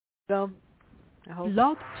So, I hope.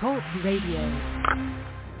 Blog Talk Radio.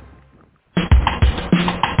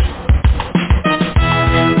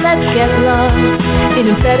 Let's get lost in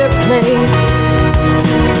a better place.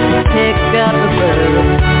 Pick up a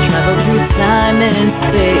book, travel through time and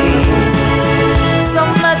space. So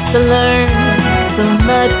much to learn, so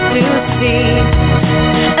much to see.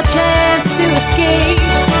 A chance to escape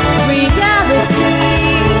reality.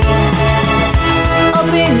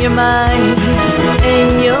 Open your mind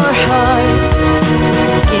and your heart.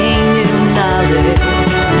 Gain new knowledge,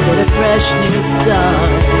 get a fresh new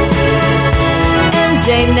start. MJ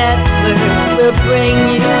Network will bring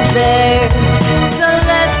you there. So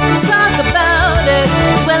let's talk about it.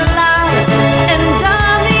 We're live and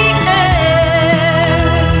on the air.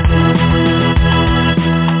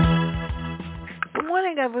 Good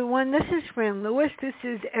morning, everyone. This is Fran Lewis. This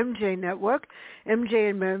is MJ Network. MJ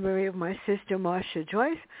in memory of my sister, Marcia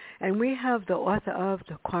Joyce. And we have the author of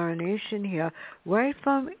The Coronation here, right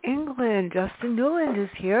from England. Justin Newland is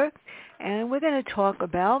here. And we're going to talk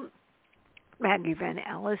about Maggie Van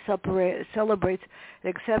Alice celebrates an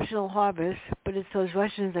exceptional harvest, but it's those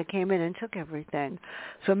Russians that came in and took everything.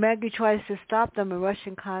 So Maggie tries to stop them. A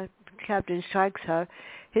Russian captain strikes her.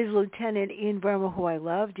 His lieutenant, Ian Verma, who I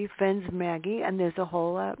love, defends Maggie, and there's a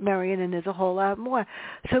whole lot, Marion, and there's a whole lot more.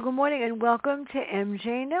 So good morning and welcome to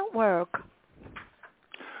MJ Network.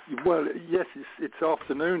 Well, yes, it's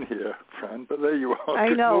afternoon here, Fran, but there you are. I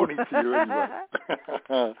Good know. morning to you anyway.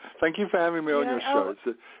 Thank you for having me on your show.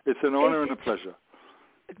 It's an honor and a pleasure.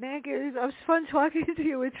 Maggie, it was fun talking to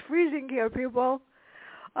you. It's freezing here, people.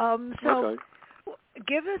 Okay.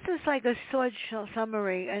 Give us this like a short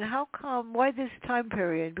summary, and why this time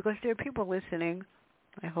period? Because there are people listening,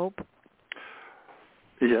 I hope.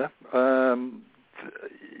 Yeah.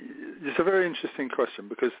 It's a very interesting question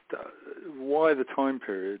because why the time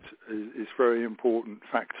period is a very important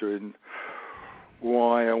factor in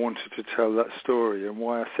why I wanted to tell that story and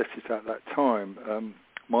why I set it at that time.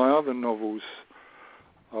 My other novels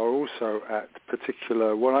are also at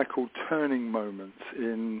particular, what I call turning moments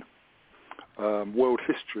in world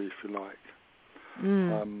history, if you like.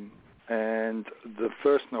 And the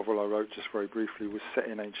first novel I wrote, just very briefly, was set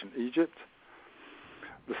in ancient Egypt.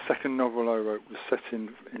 The second novel I wrote was set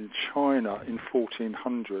in China in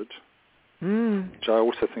 1400, which I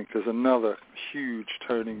also think is another huge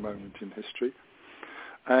turning moment in history.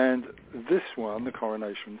 And this one, The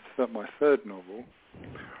Coronation, my third novel,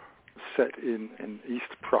 set in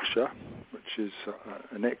East Prussia, which is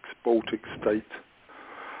an ex-Baltic state,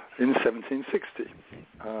 in 1760.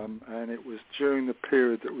 And it was during the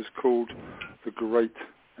period that was called the Great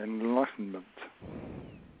Enlightenment.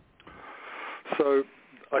 So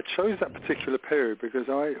I chose that particular period because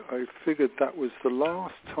I figured that was the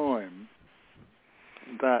last time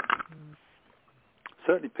that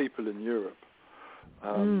certainly people in Europe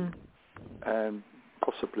and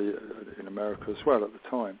possibly in America as well at the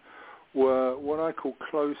time were what I call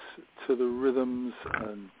close to the rhythms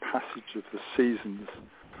and passage of the seasons,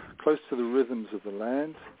 close to the rhythms of the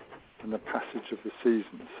land and the passage of the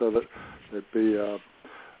seasons, so that there'd be a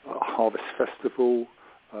harvest festival.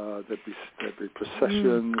 There'd be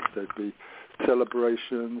processions, there'd be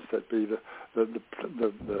celebrations, there'd be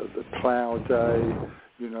the plough day,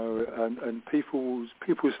 and people's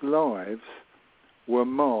lives were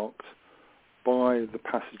marked by the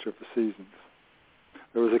passage of the seasons.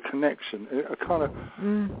 There was a connection,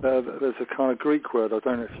 there's a kind of Greek word, I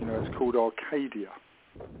don't know if you know, it's called Arcadia.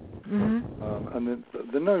 And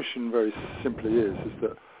the notion very simply is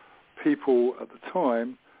that people at the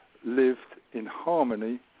time lived in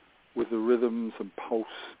harmony with the rhythms and pulse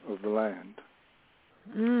of the land.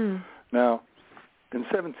 Now, in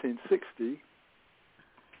 1760,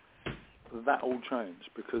 that all changed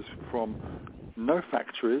because from no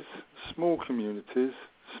factories, small communities,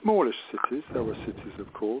 smallish cities, there were cities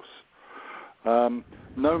of course,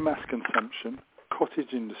 no mass consumption,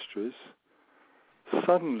 cottage industries,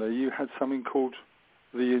 suddenly you had something called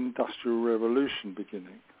the Industrial Revolution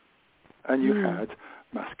beginning. And you had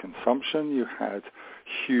mass consumption, you had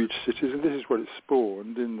huge cities, and this is what it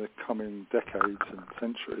spawned in the coming decades and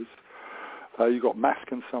centuries. You got mass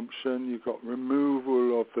consumption, you got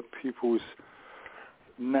removal of the people's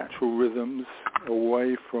natural rhythms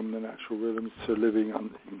away from the natural rhythms to living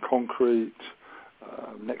in concrete,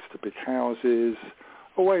 next to big houses,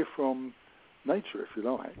 away from nature, if you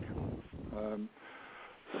like.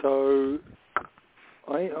 So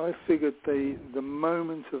I figured the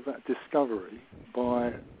moment of that discovery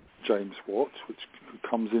by James Watt, who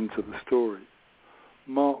comes into the story,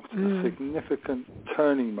 marked a significant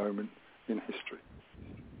turning moment in history.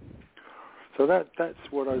 So that's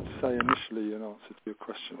what I'd say initially in answer to your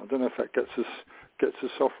question. I don't know if that gets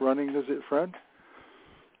us off running, does it, Fran?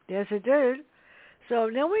 Yes, it did. So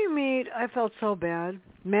then we meet, I felt so bad,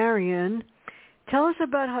 Marion. Tell us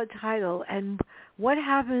about her title and what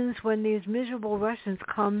happens when these miserable Russians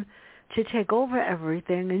come to take over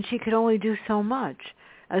everything and she could only do so much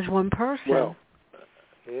as one person. Well,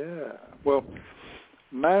 yeah. Well,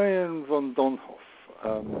 Marion von Donhoff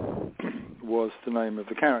was the name of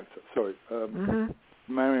the character. Sorry.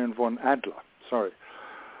 Marion von Adler. Sorry.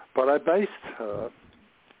 But I based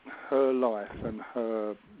her life and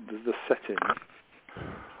the setting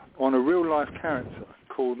on a real-life character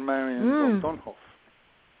called Marion von Donhoff.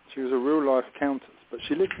 She was a real-life countess, but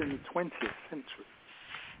she lived in the 20th century.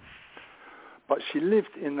 But she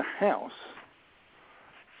lived in the house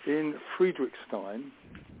in Friedrichstein,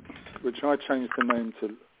 which I changed the name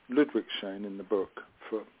to Ludwigshain in the book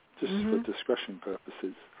for discretion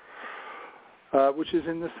purposes, which is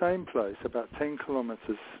in the same place, about 10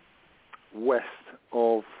 kilometers west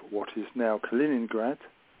of what is now Kaliningrad,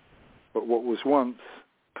 but what was once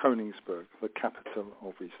Königsberg, the capital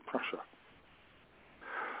of East Prussia.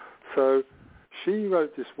 So she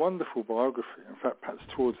wrote this wonderful biography. In fact, perhaps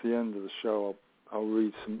towards the end of the show, I'll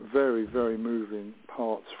read some very, very moving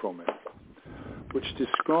parts from it, which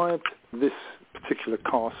described this particular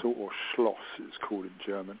castle, or Schloss it's called in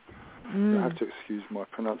German. I have to excuse my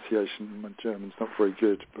pronunciation. My German's not very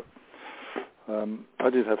good, but I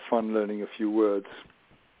did have fun learning a few words.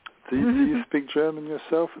 Do you speak German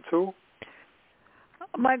yourself at all?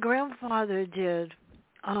 My grandfather did.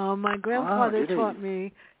 My grandfather taught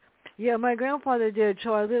me. Yeah, my grandfather did,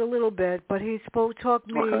 so I did a little bit, but he taught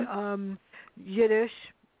me Yiddish.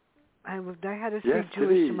 I had to speak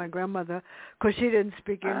Jewish to my grandmother because she didn't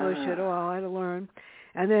speak English at all. I had to learn.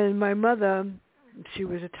 And then my mother, she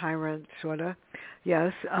was a tyrant, sort of,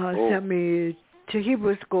 sent me to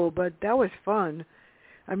Hebrew school, but that was fun.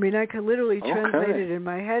 I mean, I could literally translate it in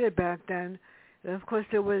my head back then. And of course,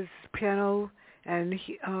 there was piano and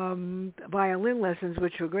violin lessons,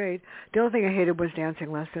 which were great. The only thing I hated was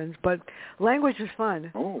dancing lessons, but language was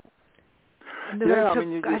fun. Oh. And then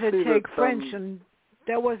I had to take French, and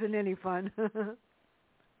that wasn't any fun.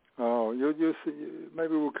 You'll see,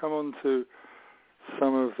 maybe we'll come on to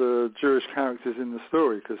some of the Jewish characters in the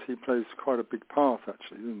story, because he plays quite a big part,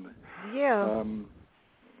 actually, doesn't he? Yeah.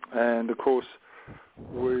 And of course,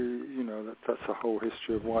 that's a whole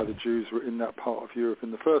history of why the Jews were in that part of Europe in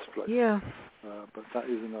the first place. Yeah. But that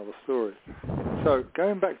is another story. So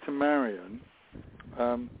going back to Marion,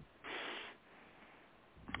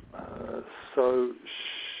 so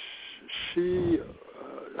she,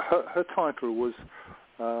 her title was,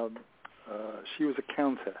 she was a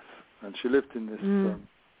countess, and she lived in this,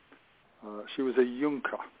 she was a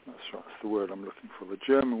Junker, that's the word I'm looking for, the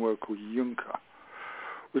German word called Junker,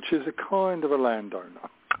 which is a kind of a landowner.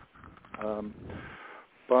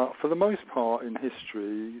 But for the most part in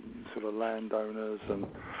history, sort of landowners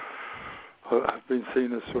have been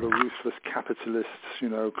seen as sort of ruthless capitalists,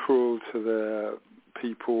 cruel to their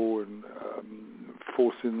people and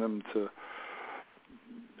forcing them to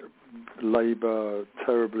labour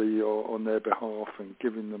terribly on their behalf and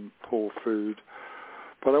giving them poor food.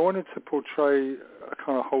 But I wanted to portray a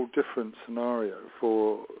kind of whole different scenario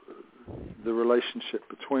for the relationship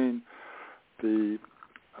between the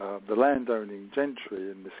landowning gentry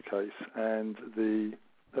in this case and the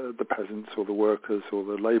peasants or the workers or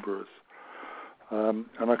the labourers. And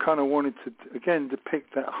I kind of wanted to, again,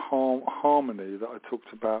 depict that harmony that I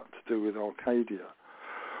talked about to do with Arcadia,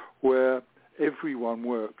 where everyone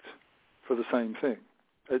worked for the same thing.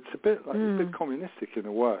 It's a bit like a bit communistic in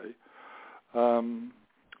a way,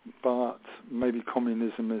 but maybe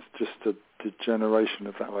communism is just a degeneration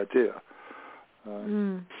of that idea.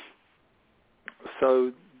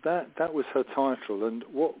 So that was her title, and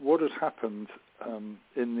what had happened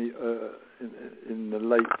in the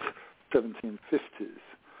late 1750s.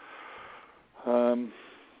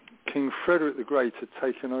 King Frederick the Great had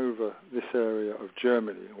taken over this area of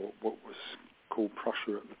Germany, or what was called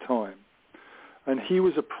Prussia at the time, and he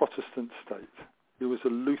was a Protestant state. He was a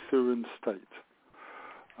Lutheran state.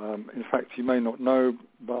 In fact, you may not know,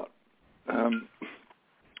 but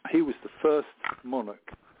he was the first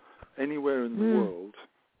monarch anywhere in the world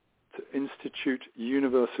to institute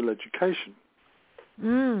universal education.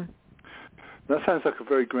 That sounds like a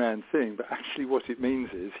very grand thing, but actually what it means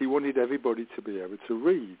is he wanted everybody to be able to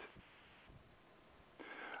read.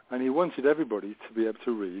 And he wanted everybody to be able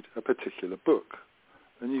to read a particular book.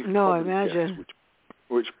 And you can probably guess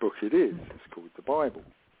which book it is. It's called the Bible.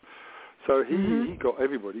 So he got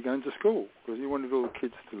everybody going to school because he wanted all the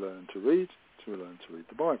kids to learn to read, to learn to read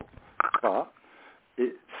the Bible. But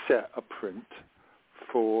it set a print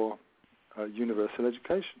for universal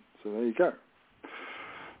education. So there you go.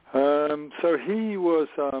 So he was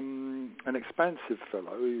an expansive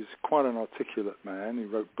fellow. He was quite an articulate man. He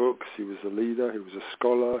wrote books. He was a leader. He was a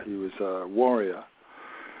scholar. He was a warrior.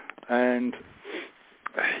 And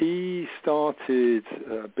he started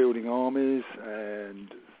building armies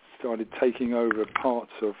and started taking over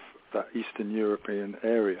parts of that Eastern European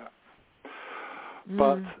area.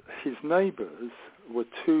 But his neighbours were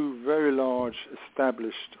two very large,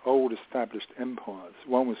 old established empires.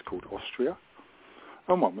 One was called Austria,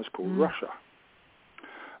 and one was called Russia.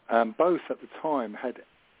 And both at the time had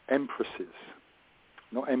empresses,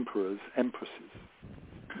 not emperors, empresses.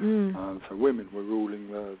 So women were ruling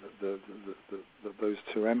those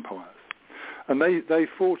two empires. And they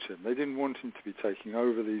fought him. They didn't want him to be taking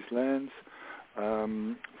over these lands.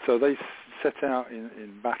 So they set out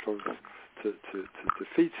in battles to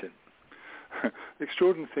defeat him. The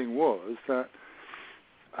extraordinary thing was that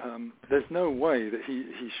there's no way that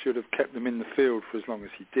he should have kept them in the field for as long as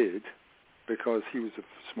he did, because he was a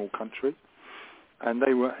small country, and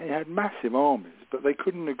he had massive armies, but they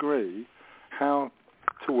couldn't agree how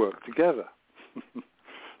to work together.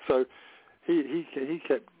 So he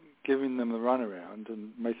kept giving them the runaround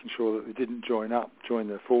and making sure that they didn't join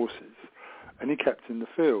their forces, and he kept in the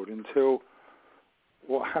field until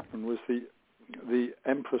what happened was the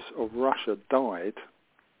Empress of Russia died,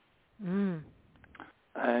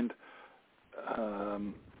 and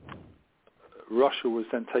Russia was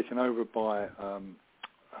then taken over by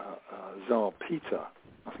Tsar Peter,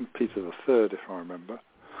 I think Peter III, if I remember,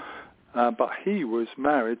 but he was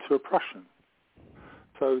married to a Prussian.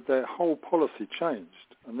 So their whole policy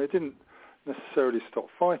changed, and they didn't necessarily stop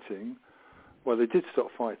fighting. Well, they did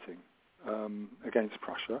stop fighting against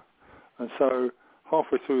Prussia, and so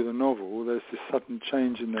halfway through the novel, there's this sudden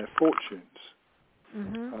change in their fortunes,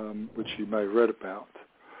 which you may have read about.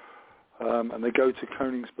 And they go to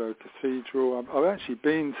Königsberg Cathedral. I've actually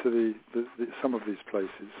been to some of these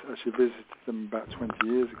places. Actually visited them about 20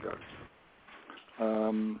 years ago.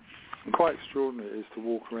 And quite extraordinary it is to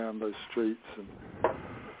walk around those streets and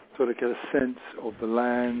sort of get a sense of the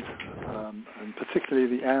land, and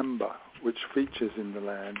particularly the amber, which features in the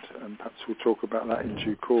land. And perhaps we'll talk about that in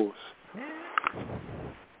due course.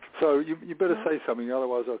 So you better say something,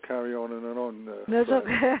 otherwise I'll carry on and on. That's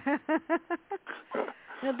okay.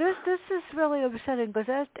 Now this is really upsetting,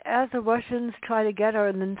 because as the Russians try to get her,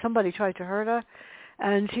 and then somebody tried to hurt her,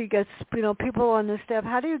 and she gets people on the staff.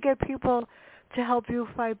 How do you get people to help you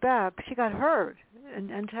fight back? She got hurt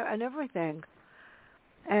and everything.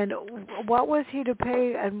 And what was he to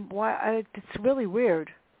pay? And why? It's really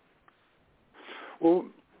weird. Well,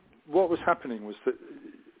 what was happening was that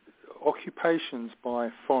occupations by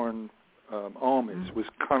foreign armies was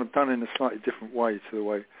kind of done in a slightly different way to the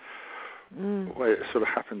way it sort of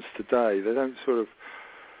happens today. They don't sort of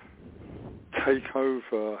take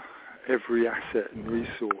over every asset and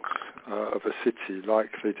resource of a city like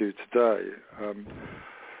they do today.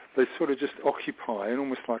 They sort of just occupy and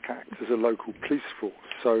almost like act as a local police force.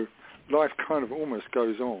 So life kind of almost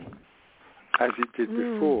goes on as it did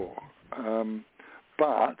before.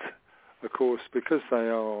 But, of course, because they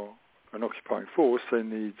are an occupying force, they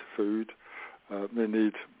need food, they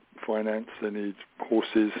need finance, they need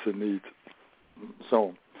horses, they need so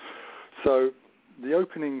on. So the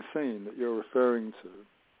opening scene that you're referring to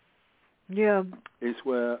is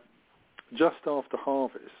where just after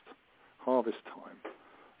harvest time,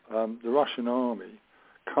 the Russian army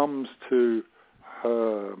comes to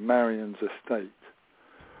her Marion's estate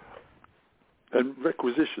and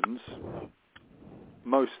requisitions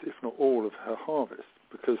most, if not all, of her harvest,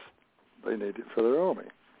 because they need it for their army.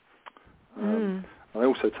 And they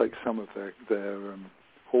also take some of their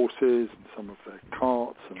horses and some of their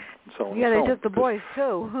carts and so on. Yeah, and so they took the boys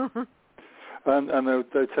too. and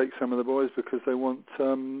they take some of the boys because they want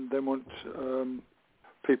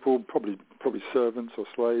people, probably servants or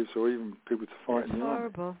slaves or even people to fight in the army.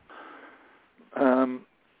 Horrible.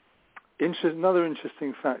 Another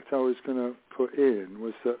interesting fact I was going to put in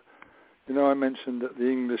was that, I mentioned that the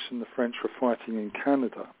English and the French were fighting in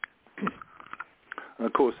Canada. And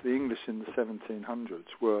of course, the English in the 1700s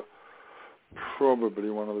were probably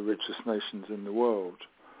one of the richest nations in the world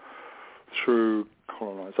through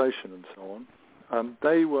colonization and so on.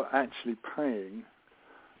 They were actually paying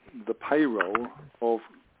the payroll of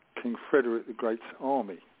King Frederick the Great's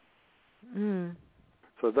army.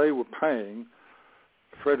 So they were paying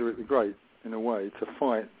Frederick the Great, in a way, to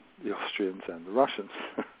fight the Austrians and the Russians.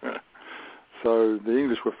 So the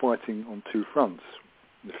English were fighting on two fronts.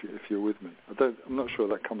 if you're with me. I'm not sure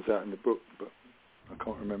that comes out in the book, but I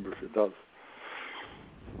can't remember if it does.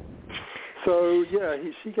 So yeah,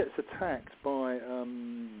 she gets attacked by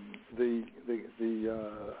the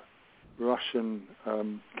Russian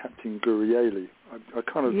Captain Gurieli. I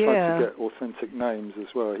kind of tried to get authentic names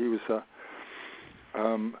as well. He was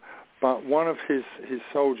but one of his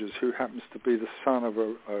soldiers, who happens to be the son of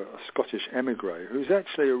a Scottish emigre, who's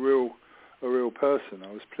actually a real person.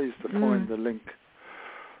 I was pleased to find the link.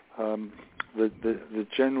 The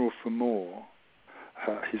General Fermir,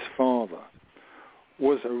 his father,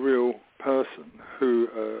 was a real person who,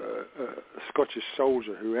 a Scottish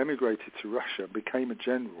soldier who emigrated to Russia, became a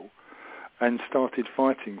general, and started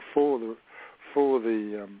fighting for the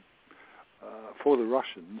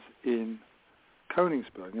Russians in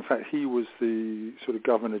Königsberg. In fact, he was the sort of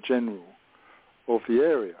Governor General of the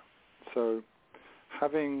area. So I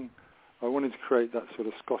wanted to create that sort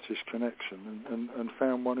of Scottish connection and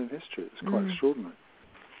found one in history. It's quite extraordinary.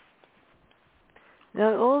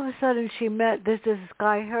 Now, all of a sudden, she met this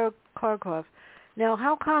guy, Herr Karkov. Now,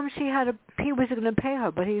 how come he was going to pay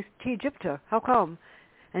her, but he gypped her? How come?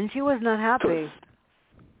 And she was not happy.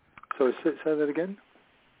 Sorry, say that again?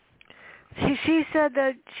 She said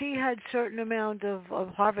that she had a certain amount of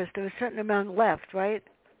harvest. There was a certain amount left, right?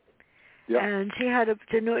 Yeah. And she had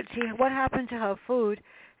to know what happened to her food,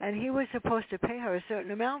 and he was supposed to pay her a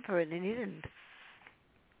certain amount for it, and he didn't.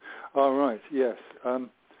 Oh, right, yes.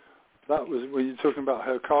 Were you talking about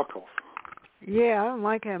Herr Karkov? Yeah, I don't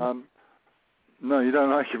like him. No, you don't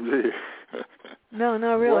like him, do you? No,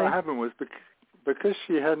 not really. What happened was because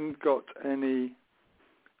she hadn't got any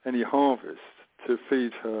harvest to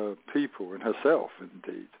feed her people and herself,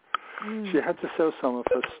 indeed, she had to sell some of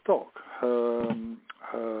her stock, her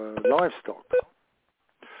livestock.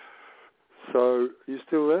 So, are you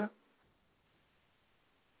still there?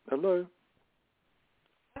 Hello?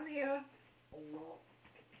 I'm here.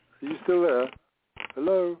 Are you still there?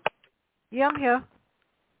 Hello? Yeah, I'm here.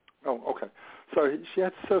 Oh, okay. So she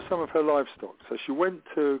had to sell some of her livestock. So she went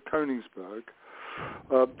to Königsberg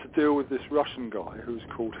to deal with this Russian guy who was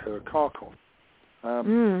called Herr Karkov.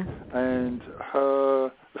 And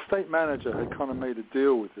her estate manager had kind of made a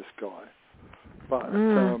deal with this guy. But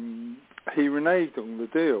he reneged on the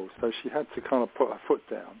deal, so she had to kind of put her foot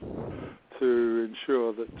down to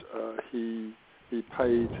ensure that he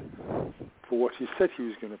paid for what he said he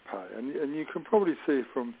was going to pay. And you can probably see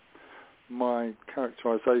from my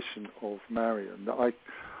characterization of Marion that I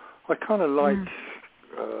kind of like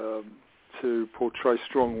to portray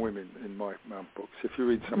strong women in my books. If you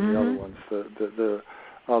read some of the other ones, there are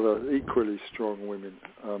other equally strong women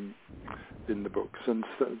in the books, and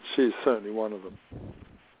she is certainly one of them.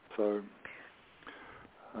 So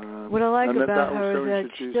what I like about her is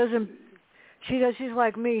that she's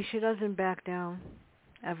like me. She doesn't back down,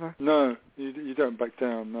 ever. No, you don't back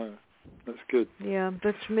down. No, that's good. Yeah,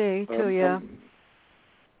 that's me too. Yeah.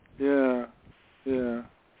 Yeah.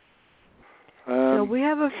 So we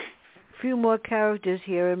have a few more characters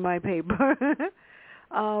here in my paper.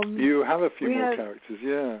 You have a few more characters,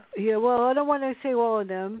 yeah. Yeah. Well, I don't want to say all of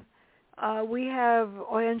them. We have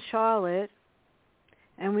Aunt Charlotte,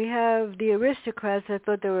 and we have the aristocrats that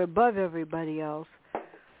thought they were above everybody else.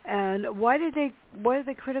 And why are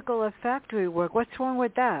they critical of factory work? What's wrong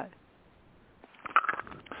with that?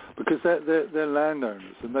 Because they're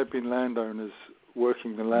landowners, and they've been landowners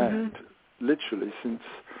working the land literally since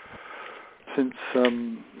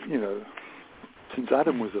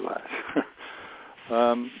Adam was a lad.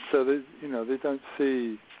 So they don't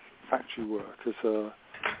see factory work as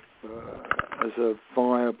a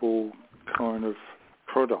viable kind of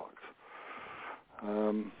product.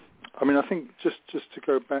 I mean, I think just to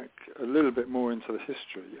go back a little bit more into the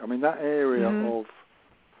history, I mean, that area of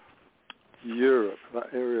Europe,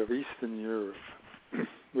 that area of Eastern Europe,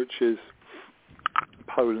 which is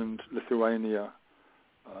Poland, Lithuania,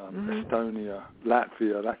 Estonia,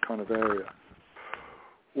 Latvia, that kind of area,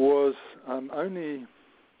 was only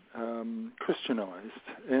Christianized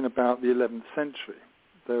in about the 11th century.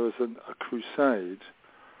 There was a crusade,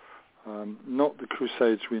 not the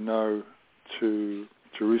crusades we know to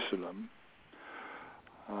Jerusalem,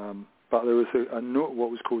 but there was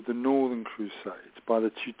what was called the Northern Crusade by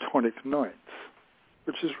the Teutonic Knights,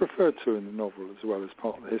 which is referred to in the novel as well as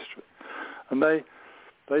part of the history. And they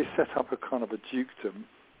set up a kind of a dukedom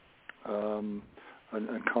and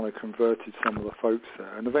kind of converted some of the folks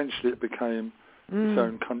there. And eventually it became its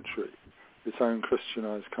own country, its own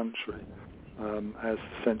Christianized country, as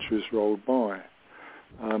the centuries rolled by,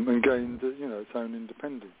 and gained its own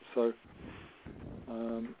independence. So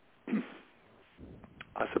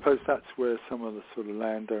I suppose that's where some of the sort of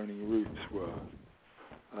landowning roots were.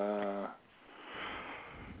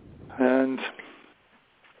 And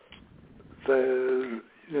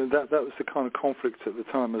that was the kind of conflict at the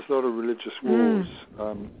time. There's a lot of religious wars.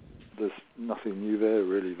 There's nothing new there,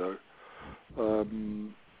 really, though.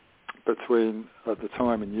 Between, at the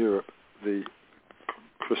time in Europe, the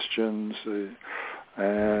Christians, the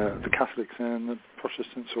Catholics and the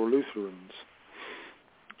Protestants or Lutherans.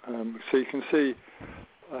 So you can see,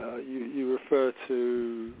 you refer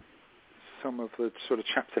to some of the sort of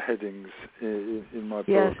chapter headings in my book.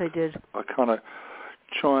 Yes, I did. I kind of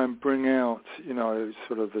try and bring out,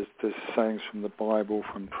 sort of the sayings from the Bible,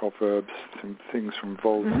 from Proverbs, some things from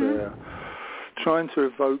Voltaire, trying to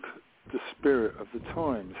evoke the spirit of the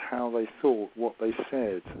times, how they thought, what they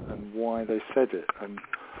said, and why they said it. And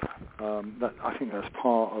I think that's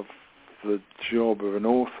part of the job of an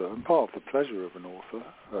author, and part of the pleasure of an author,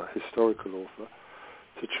 a historical author,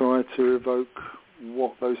 to try to evoke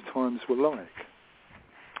what those times were like.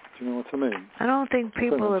 Do you know what I mean? I don't think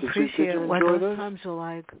people appreciate what those times were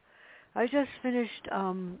like. I just finished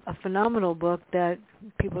a phenomenal book that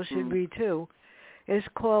people should read too. It's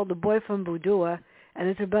called The Boy from Budua, and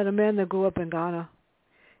it's about a man that grew up in Ghana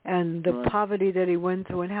and the poverty that he went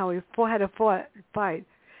through and how he had to fight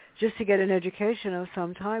just to get an education of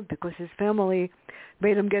some type, because his family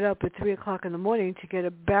made him get up at 3 o'clock in the morning to get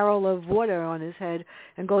a barrel of water on his head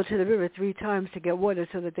and go to the river 3 times to get water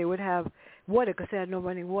so that they would have water, because they had no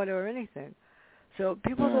running water or anything. So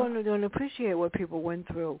people don't appreciate what people went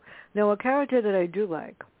through. Now, a character that I do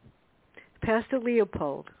like, Pastor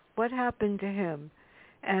Leopold, what happened to him?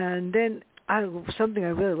 And then something I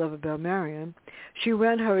really love about Marion, she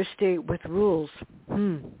ran her estate with rules.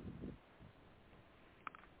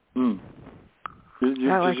 Did you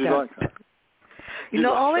like that?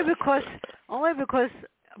 Only because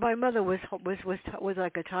my mother was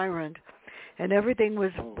like a tyrant, and everything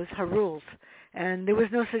was her rules, and there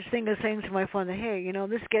was no such thing as saying to my father, "Hey,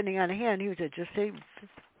 this is getting out of hand." He would say, "Just say,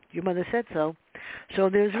 your mother said so." So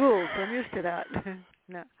there's rules. So I'm used to that.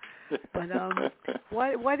 No. But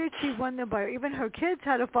why did she run them by? Even her kids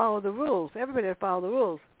had to follow the rules. Everybody had to follow the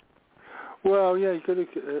rules. Well, yeah, you got to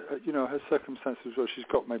look at, her circumstances where she's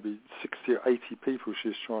got maybe 60 or 80 people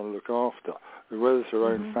she's trying to look after, as well as her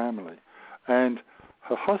own family. And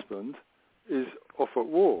her husband is off at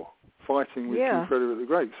war, fighting with King Frederick the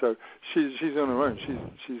Great. So she's on her own.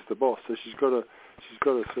 She's the boss. So she's got to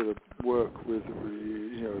sort of work with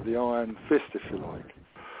the iron fist, if you like.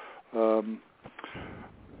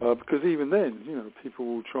 Because even then, people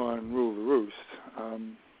will try and rule the roost.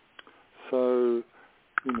 So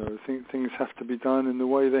things have to be done in the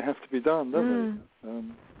way they have to be done, don't they?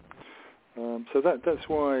 So that's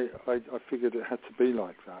why I figured it had to be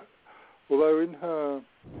like that. Although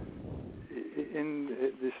in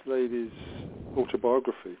this lady's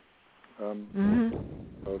autobiography of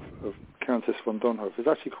Countess von Donhof, it's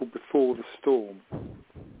actually called Before the Storm.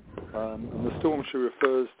 And the storm she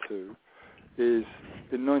refers to is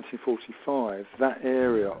in 1945, that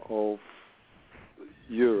area of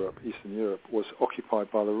Europe, Eastern Europe, was occupied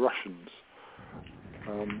by the Russians.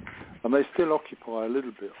 And they still occupy a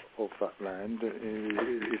little bit of that land.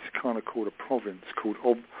 It's kind of called a province,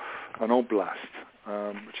 called an oblast,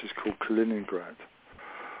 which is called Kaliningrad.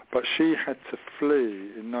 But she had to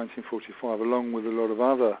flee in 1945, along with a lot of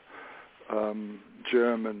other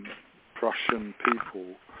German, Prussian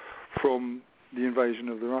people, from the invasion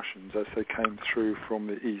of the Russians as they came through from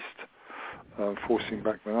the east, forcing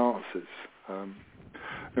back the Nazis.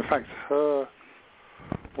 In fact,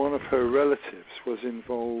 one of her relatives was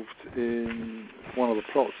involved in one of the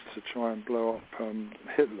plots to try and blow up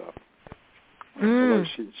Hitler. Although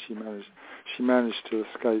she managed to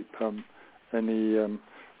escape any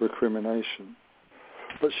recrimination.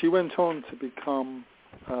 But she went on to become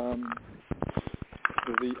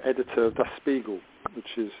the editor of Das Spiegel,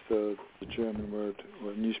 which is the German word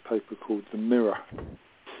or a newspaper called the Mirror.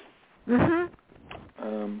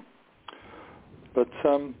 But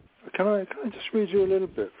can I just read you a little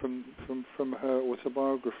bit from her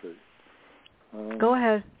autobiography? Go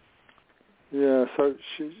ahead. Yeah, so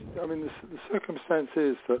the circumstance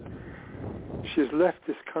is that she's left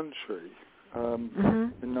this country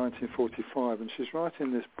in 1945, and she's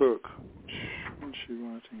writing this book. When's she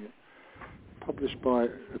writing it? Published by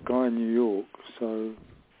a guy in New York, so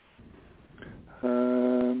I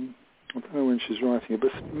don't know when she's writing it,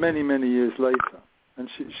 but many, many years later. And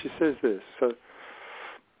she says this, so,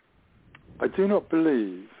 I do not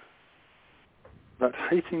believe that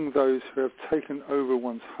hating those who have taken over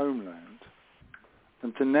one's homeland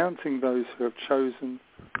and denouncing those who have chosen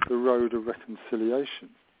the road of reconciliation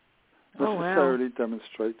necessarily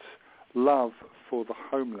demonstrates love for the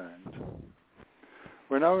homeland.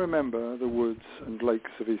 When I remember the woods and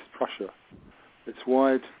lakes of East Prussia, its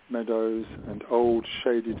wide meadows and old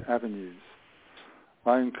shaded avenues,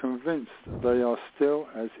 I am convinced that they are still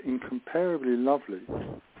as incomparably lovely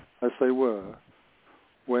as they were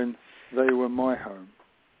when they were my home.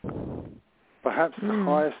 Perhaps the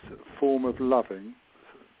highest form of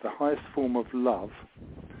love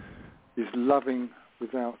is loving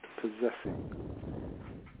without possessing.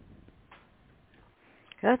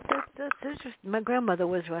 That's interesting. My grandmother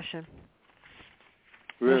was Russian.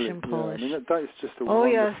 Really? Russian Polish. Yeah. I mean, that is just a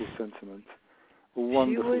wonderful sentiment. A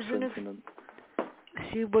wonderful sentiment.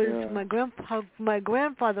 She was my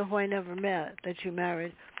grandfather, who I never met, that she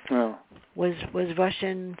married, was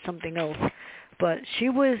Russian something else. But she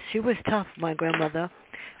was tough, my grandmother,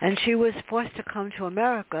 and she was forced to come to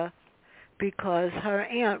America because her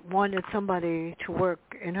aunt wanted somebody to work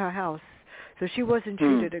in her house. So she wasn't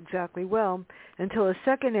treated exactly well until a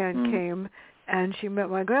second aunt came and she met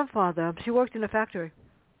my grandfather. She worked in a factory.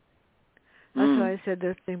 That's why I said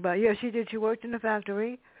this thing about, she did. She worked in a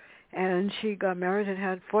factory and she got married and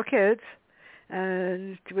had 4 kids.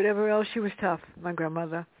 And whatever else, she was tough, my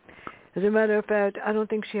grandmother. As a matter of fact, I don't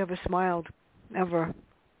think she ever smiled, ever.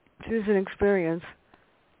 She was an experience.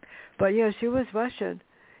 But she was Russian.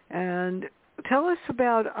 And tell us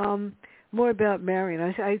about more about Marion.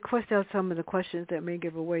 I crossed out some of the questions that may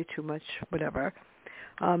give away too much, whatever.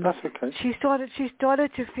 That's okay. She started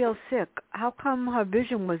to feel sick. How come her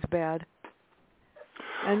vision was bad?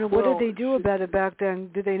 And what did they do about it back then?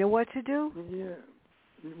 Did they know what to do? Yeah.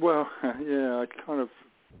 Well, I kind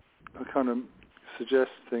of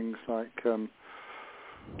suggest things like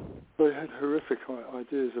they had horrific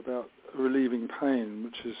ideas about relieving pain,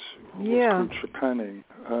 which is what's called trepanning.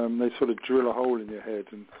 They sort of drill a hole in your head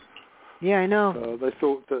and I know. They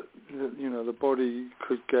thought that the body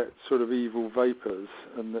could get sort of evil vapors,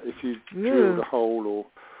 and that if you drilled a hole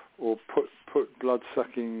or put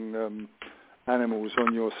blood-sucking animals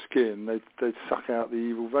on your skin, they'd suck out the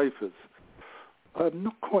evil vapors. I'm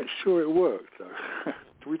not quite sure it worked though.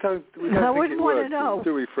 we don't think it worked. I wouldn't want to know.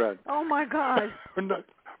 Do we, Fran? Oh my God. No,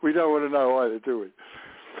 we don't want to know either, do we?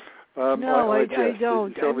 No, I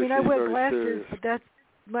don't. I mean, I wear glasses, serious. but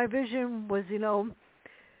my vision was,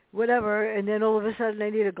 whatever, and then all of a sudden I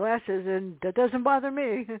needed glasses, and that doesn't bother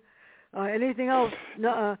me. Anything else?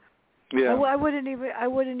 No. Yeah. I wouldn't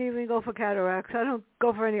even go for cataracts. I don't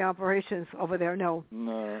go for any operations over there. No.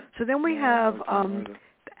 No. So then we have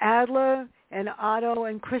Adler and Otto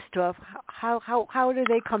and Christoph. How do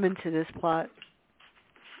they come into this plot?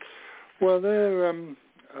 Well, they're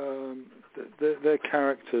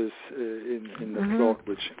characters in the plot,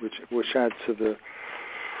 which add to the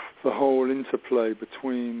whole interplay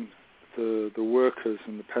between the workers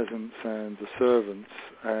and the peasants and the servants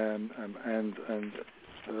and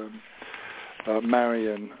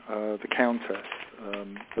Marion, the countess,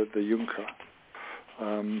 the Junker,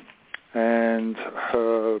 and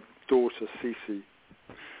her daughter Cece.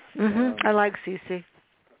 I like Cece.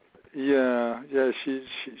 Yeah,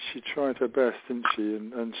 she tried her best, didn't she?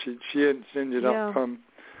 And she ended up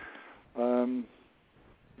in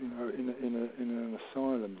an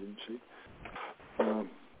asylum, didn't she?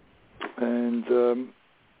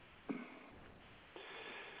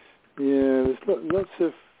 There's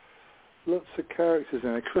lots of characters in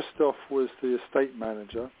it. Christoph was the estate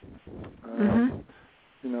manager.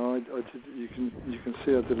 I did. You can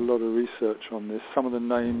see I did a lot of research on this. Some of the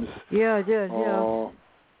names. Yeah, I did. Are,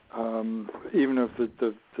 even of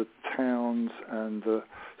the towns and the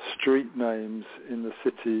street names in the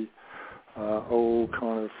city are all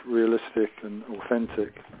kind of realistic and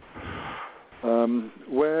authentic.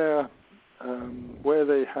 Where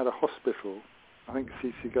they had a hospital, I think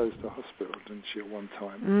Cece goes to hospital, didn't she, at one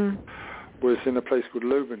time, was in a place called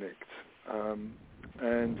Lobenicht.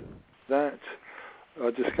 And that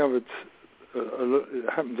I discovered it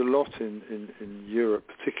happened a lot in Europe,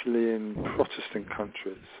 particularly in Protestant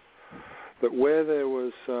countries, that where there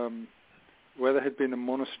had been a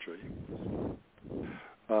monastery,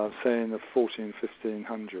 say in the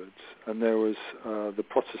 1500s, and there was the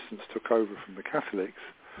Protestants took over from the Catholics,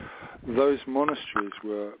 those monasteries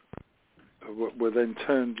were then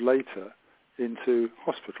turned later into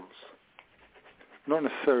hospitals. Not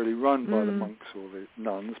necessarily run by the monks or the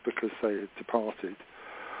nuns because they had departed,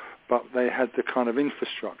 but they had the kind of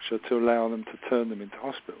infrastructure to allow them to turn them into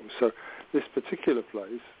hospitals. So this particular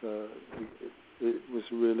place, it was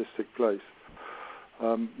a realistic place,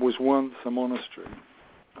 was once a monastery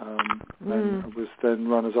and was then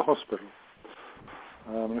run as a hospital.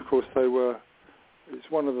 And of course it's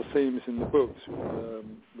one of the themes in the books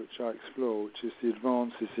which I explore, which is the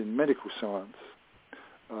advances in medical science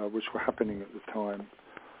which were happening at the time,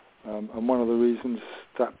 And one of the reasons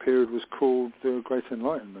that period was called the Great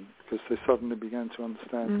Enlightenment, because they suddenly began to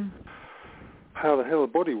understand how the hell the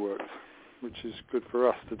body works, which is good for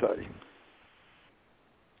us today.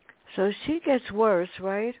 So she gets worse,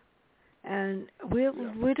 right? And we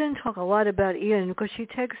didn't talk a lot about Ian because she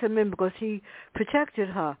takes him in because he protected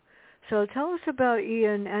her. So tell us about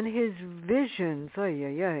Ian and his visions.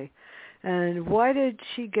 And why did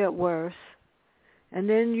she get worse? And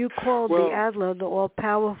then you called the Adler the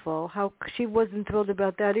all-powerful. How she wasn't thrilled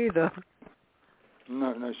about that either.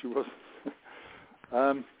 No, she wasn't.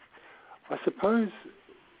 I suppose,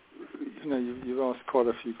 you've asked quite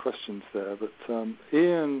a few questions there, but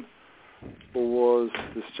Ian was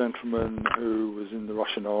this gentleman who was in the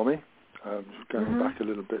Russian army, going back a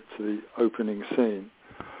little bit to the opening scene.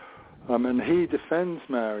 And he defends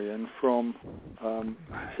Marion from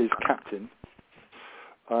his captain,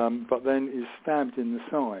 but then is stabbed in the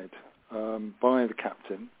side by the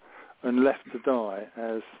captain and left to die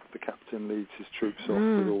as the captain leads his troops off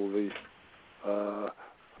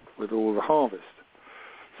with all the harvest.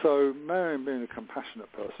 So Marion, being a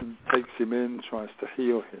compassionate person, takes him in, tries to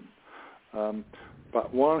heal him.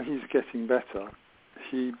 But while he's getting better,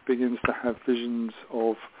 he begins to have visions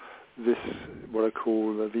of this, what I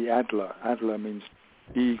call the Adler. Adler means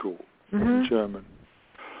eagle in German.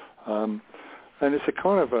 And it's a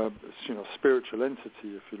kind of a spiritual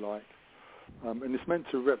entity, if you like. And it's meant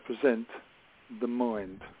to represent the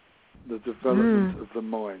mind, the development of the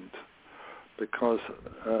mind. Because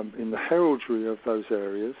in the heraldry of those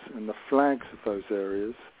areas and the flags of those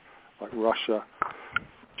areas, like Russia,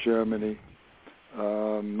 Germany,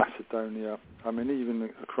 Macedonia, even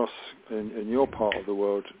across in your part of the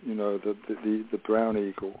world, the brown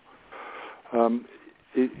eagle,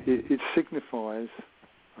 it signifies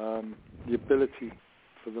the ability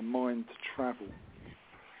for the mind to travel,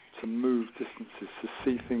 to move distances, to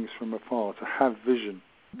see things from afar, to have vision.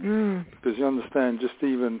 Because you understand, just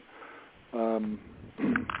even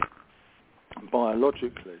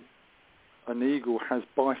biologically, an eagle has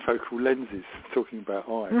bifocal lenses. Talking about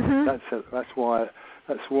eyes, that's why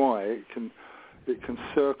it can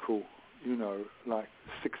circle, like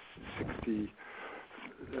 60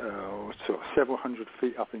 several hundred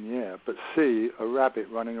feet up in the air, but see a rabbit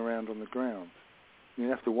running around on the ground. You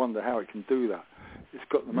have to wonder how it can do that. It's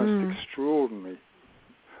got the most extraordinary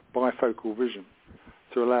bifocal vision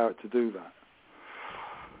to allow it to do that.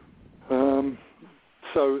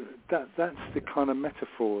 So that's the kind of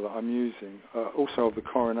metaphor that I'm using, also of the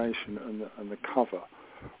coronation and the cover,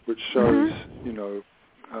 which shows,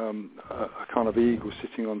 a kind of eagle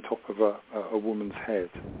sitting on top of a woman's head.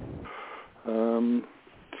 And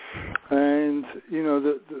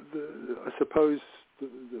I suppose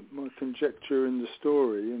my conjecture in the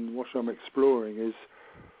story and what I'm exploring is,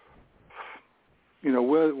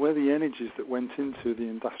 were the energies that went into the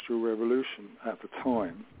Industrial Revolution at the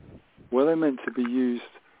time, were they meant to be used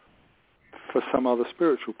for some other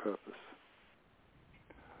spiritual purpose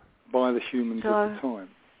by the humans at the time?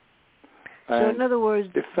 So in other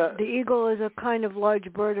words, the eagle is a kind of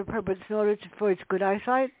large bird of purpose in order for its good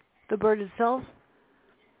eyesight, the bird itself?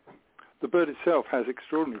 The bird itself has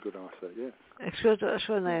extraordinary good eyesight, yes.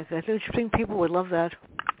 Extraordinary. I think people would love that.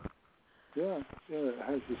 Yeah, it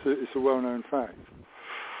has. It's a well-known fact.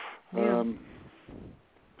 Yeah.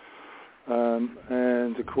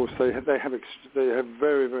 And of course, they have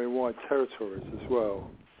very, very wide territories as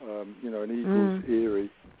well. An eagle's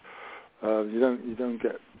eyrie. You don't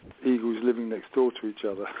get eagles living next door to each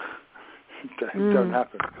other. It don't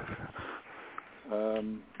happen.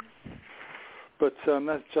 But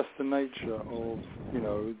that's just the nature of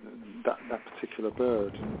that particular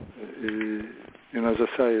bird. As I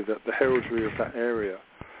say, that the heraldry of that area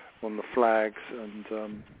on the flags, and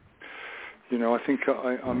I think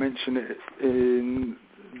I mentioned it in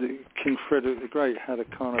King Frederick the Great had a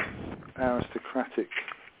kind of aristocratic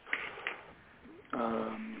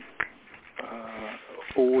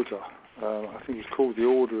order. I think it was called the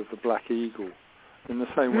Order of the Black Eagle, in the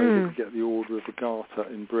same way that you get the Order of the Garter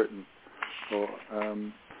in Britain, or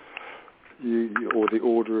the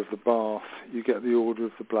Order of the Bath. You get the Order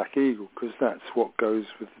of the Black Eagle because that's what goes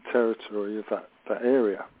with the territory of that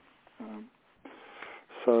area.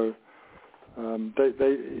 They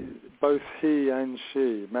both he and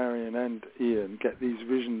she, Marion and Ian, get these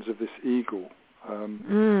visions of this eagle,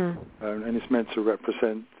 and it's meant to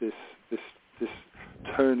represent this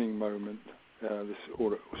turning moment, this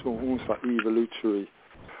almost like evolutionary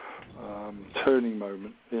turning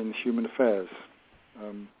moment in human affairs.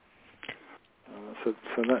 So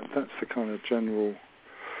that's the kind of general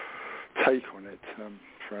take on it,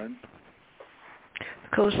 Fran.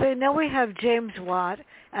 Cool. So now we have James Watt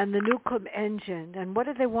and the Newcomb engine. And what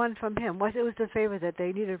did they want from him? What was the favor that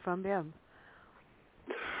they needed from him?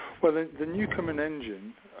 Well, the Newcomen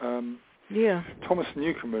engine, Thomas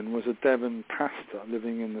Newcomen was a Devon pastor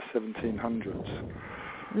living in the 1700s.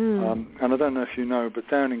 And I don't know if you know, but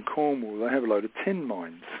down in Cornwall they have a load of tin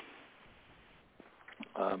mines.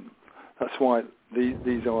 That's why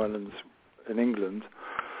these islands in England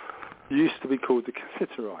used to be called the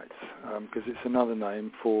Cassitterites, because it's another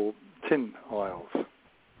name for tin isles.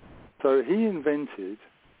 So he invented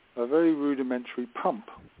a very rudimentary pump,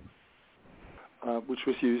 which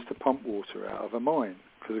was used to pump water out of a mine,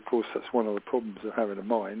 because of course that's one of the problems of having a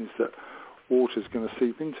mine, is that water's going to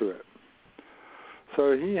seep into it.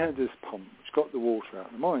 So he had this pump which got the water out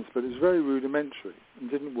of the mines, but it was very rudimentary and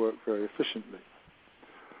didn't work very efficiently.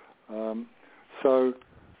 So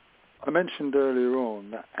I mentioned earlier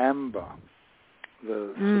on that amber,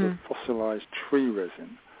 the sort of fossilized tree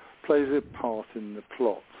resin, plays a part in the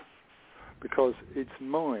plot because it's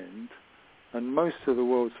mined, and most of the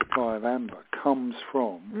world's supply of amber comes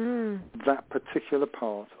from that particular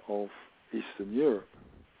part of Eastern Europe.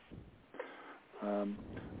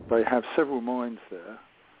 They have several mines there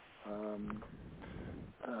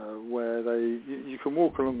where you can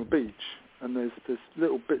walk along the beach and there's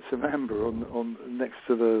little bits of amber on next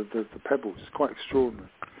to the pebbles. It's quite extraordinary.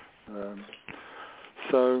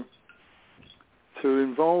 So to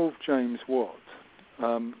involve James Watt,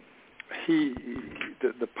 the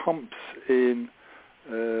pumps in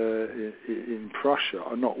Prussia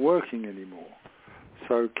are not working anymore.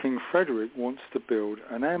 So King Frederick wants to build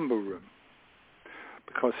an amber room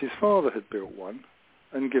because his father had built one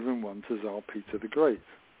and given one to Tsar Peter the Great.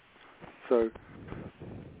 So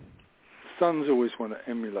sons always want to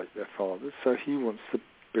emulate their fathers, so he wants to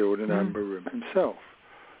build an amber room himself.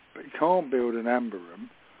 But he can't build an amber room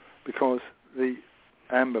because the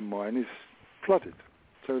amber mine is flooded.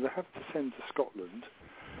 So they have to send to Scotland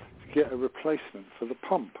to get a replacement for the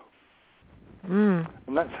pump. And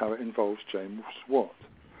that's how it involves James Watt.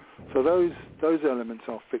 So those elements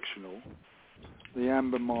are fictional. The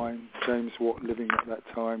amber mine, James Watt living at that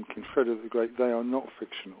time, King Frederick the Great, they are not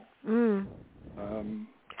fictional.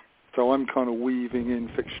 So I'm kind of weaving in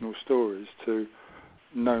fictional stories to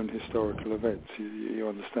known historical events. You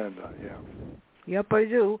understand that, yeah? Yep, I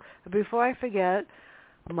do. Before I forget,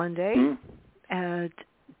 Monday at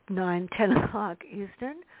 10 o'clock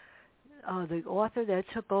Eastern, the author that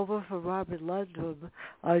took over for Robert Ludlum's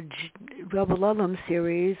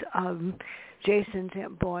series, Jason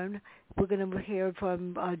Bourne, we're going to hear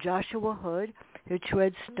from Joshua Hood, the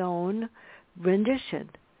Treadstone rendition.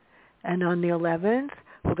 And on the 11th,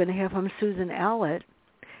 we're going to hear from Susan Allett.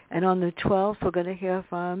 And on the 12th, we're going to hear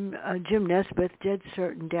from Jim Nesbitt, Dead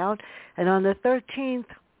Certain Doubt. And on the 13th,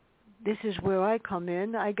 this is where I come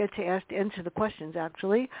in. I get to answer the questions,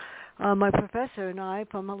 actually. My professor and I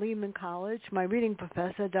from Lehman College, my reading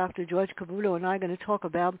professor, Dr. George Cavuto, and I are going to talk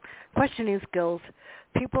about questioning skills.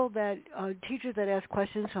 Teachers that ask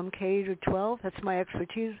questions from K to 12, that's my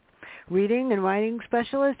expertise, reading and writing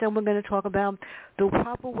specialist. And we're going to talk about the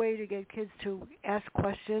proper way to get kids to ask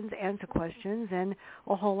questions, answer questions, and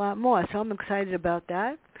a whole lot more. So I'm excited about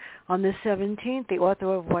that. On the 17th, the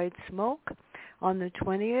author of White Smoke. On the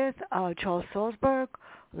 20th, Charles Salzberg.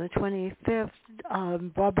 On the 25th,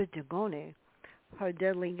 Barbara Degoni, Her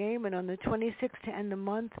Deadly Game. And on the 26th, to end the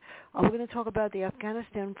month, we're going to talk about the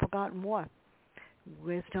Afghanistan Forgotten War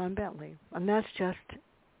with Don Bentley. And that's just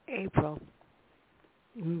April.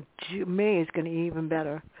 May is going to be even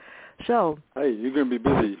better. So, hey, you're going to be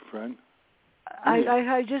busy, friend.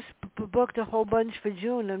 I just booked a whole bunch for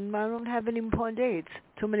June, and I don't have any more dates.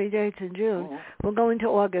 Too many dates in June. Oh. We're going to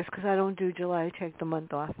August because I don't do July. I take the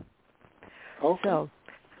month off. Okay. So,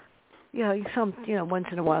 once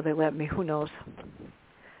in a while they let me. Who knows?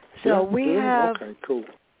 So we have. Okay, cool.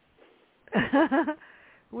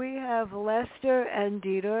 We have Lester and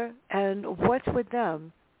Dieter, and what's with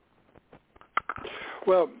them?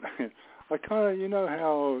 Well, I kind of,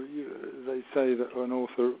 how they say that an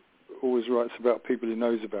author always writes about people he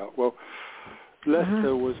knows about. Well,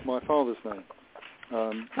 Lester was my father's name.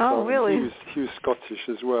 So really? He was Scottish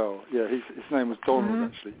as well. Yeah, his name was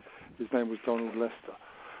Donald, actually. His name was Donald Lester.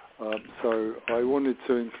 So I wanted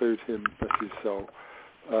to include him, bless his soul.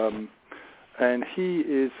 And he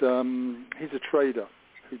is he's a trader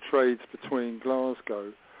who trades between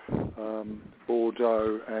Glasgow,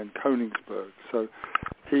 Bordeaux, and Königsberg. So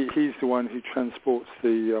he's the one who transports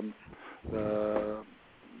the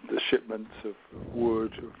shipments of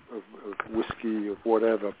wood, of whiskey, of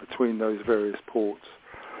whatever between those various ports.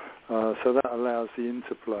 So that allows the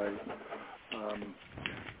interplay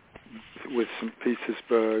with St.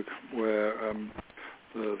 Petersburg, where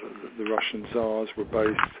the Russian Tsars were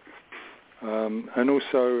based, and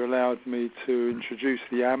also allowed me to introduce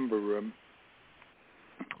the Amber Room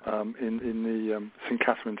in the St.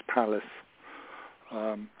 Catherine's Palace.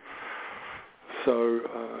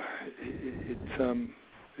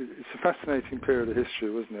 It's a fascinating period of history,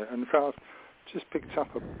 wasn't it? And in fact, I've just picked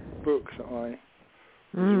up a book that I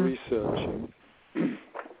was researching.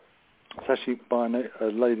 It's actually by a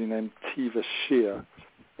lady named Tiva Scheer,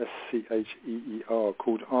 Scheer,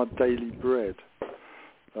 called Our Daily Bread,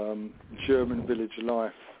 German Village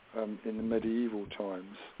Life in the Medieval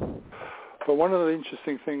Times. But one of the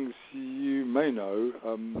interesting things you may know,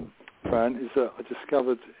 Fran, is that I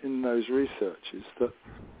discovered in those researches that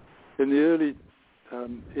in the early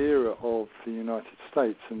era of the United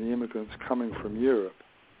States and the immigrants coming from Europe,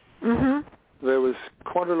 there was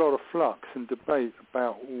quite a lot of flux and debate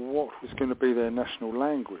about what was going to be their national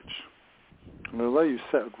language. And although you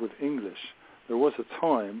settled with English, there was a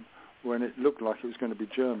time when it looked like it was going to be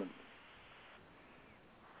German.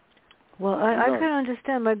 Well, I can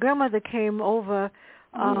understand. My grandmother came over.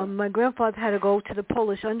 My grandfather had to go to the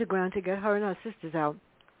Polish underground to get her and her sisters out.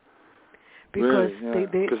 Because really?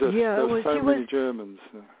 There were so many Germans.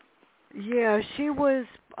 Yeah, she was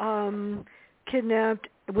kidnapped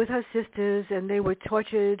with her sisters, and they were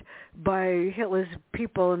tortured by Hitler's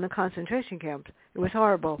people in the concentration camps. It was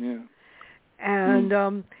horrible. Yeah. And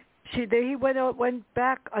he went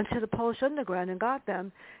back onto the Polish underground and got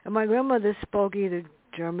them. And my grandmother spoke either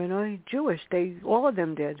German or Jewish. All of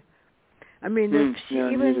them did. I mean,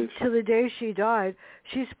 even to the day she died,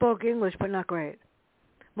 she spoke English, but not great.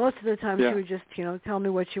 Most of the time, she would just, tell me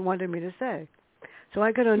what she wanted me to say. So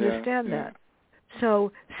I could understand that.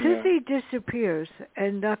 So Sissy disappears,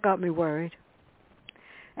 and that got me worried.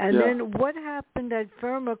 And then what happened that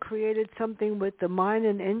Fermir created something with the mine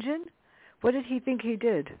and engine? What did he think he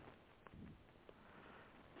did?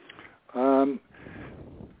 The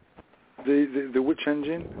which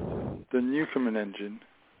engine? The Newcomen engine?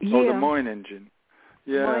 Or the mine engine?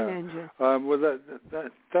 Yeah. Mine engine. Well,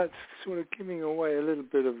 that's sort of giving away a little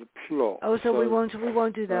bit of the plot. Oh, so we won't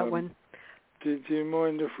do that one. Do you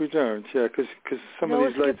mind if we don't? Yeah, because some of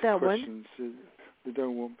these later questions, we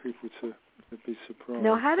don't want people to be surprised.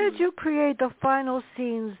 Now, how did you create the final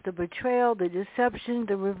scenes, the betrayal, the deception,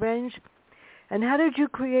 the revenge, and how did you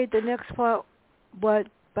create the next part? What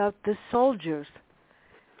about the soldiers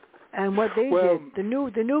and what they did? The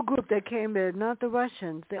new group that came in, not the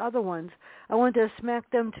Russians, the other ones. I wanted to smack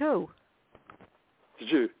them too.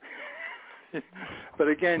 Did you? But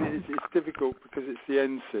again, it's difficult because it's the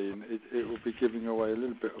end scene. It will be giving away a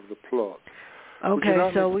little bit of the plot.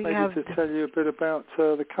 Okay, so we have to tell you a bit about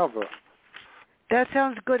the cover. That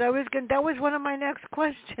sounds good. That was one of my next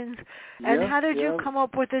questions. And how did you come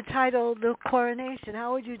up with the title, The Coronation?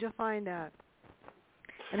 How would you define that?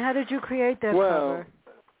 And how did you create that cover?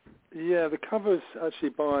 Yeah, the cover's actually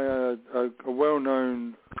by a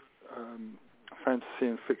well-known fantasy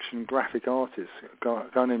and fiction graphic artist, a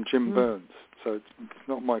guy named Jim Burns. So it's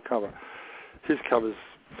not my cover. His cover's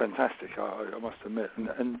fantastic, I must admit.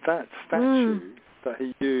 And that statue that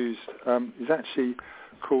he used is actually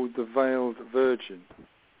called the Veiled Virgin.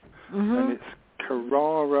 And it's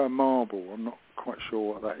Carrara marble. I'm not quite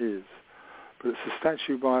sure what that is. But it's a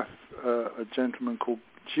statue by a gentleman called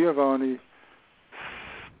Giovanni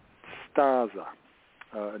Stazza,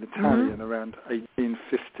 an Italian around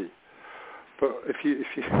 1850. But if you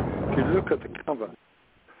look at the cover,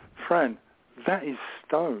 Fran, that is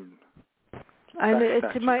stone. I have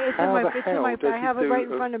it right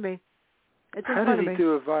in front of me. It's in front of me. How did he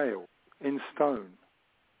do a veil in stone?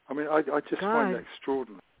 I mean, I just find that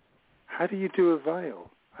extraordinary. How do you do a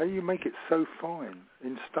veil? How do you make it so fine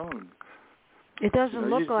in stone? It doesn't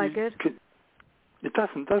look like it. It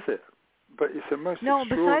doesn't, does it? But it's the most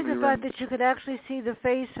extraordinary. No, besides the fact that you could actually see the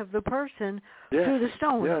face of the person through the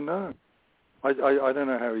stone. Yeah, no. I don't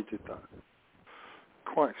know how he did that.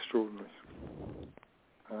 Quite extraordinary.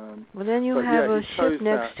 Well, then you have a ship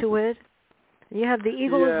next to it. You have the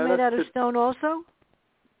eagle is made out of stone also?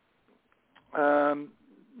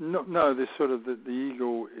 No, this sort of the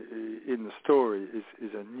eagle in the story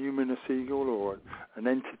is a numinous eagle or an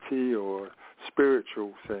entity or a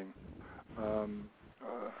spiritual thing.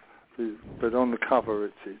 But on the cover,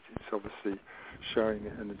 it's obviously showing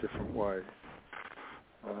it in a different way.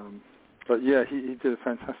 But yeah, he did a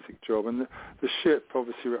fantastic job, and the ship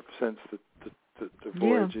obviously represents the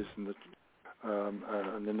voyages and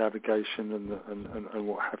the navigation and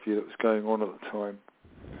what have you that was going on at the time.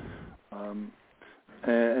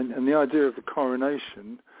 And the idea of the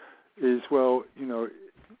coronation is, well,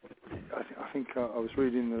 I think I was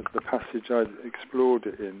reading the passage I explored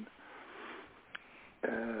it in.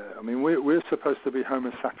 I mean, we're supposed to be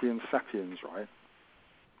Homo sapiens sapiens, right?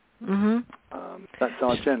 Mm-hmm. That's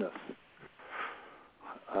our genus.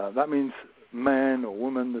 That means man or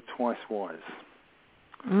woman, the twice wise.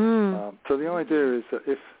 So the idea is that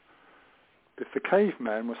if the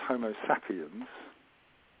caveman was Homo sapiens,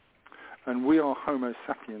 and we are Homo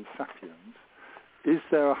sapiens sapiens, is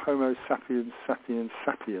there a Homo sapiens sapiens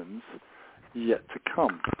sapiens yet to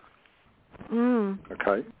come?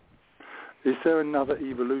 Okay. Is there another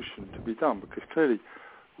evolution to be done? Because clearly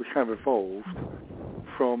we have evolved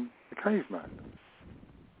from the caveman.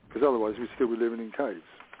 Because otherwise we'd still be living in caves.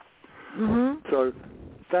 So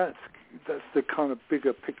that's the kind of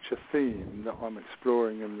bigger picture theme that I'm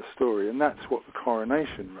exploring in the story, and that's what the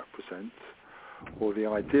coronation represents, or the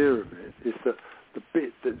idea of it, is that the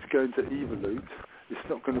bit that's going to evolute, it's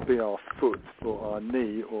not going to be our foot or our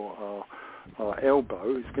knee or our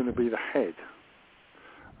elbow, it's going to be the head.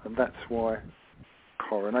 And that's why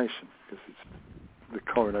coronation, because the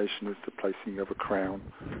coronation is the placing of a crown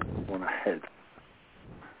on a head.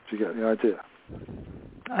 Do you get the idea?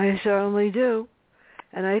 I certainly do.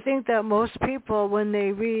 And I think that most people, when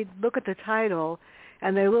they look at the title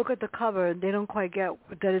and they look at the cover, they don't quite get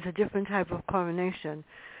that it's a different type of coronation.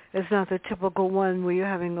 It's not the typical one where you're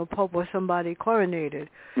having a pope or somebody coronated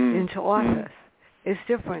into office. It's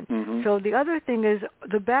different. So the other thing is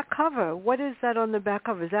the back cover. What is that on the back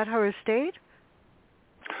cover? Is that her estate?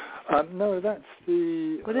 No, that's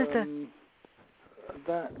the... What is that?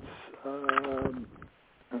 That's...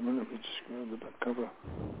 let me just grab the back cover.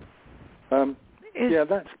 Yeah,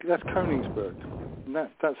 that's Königsberg. And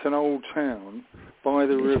that's an old town by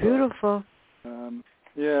the river. It's beautiful.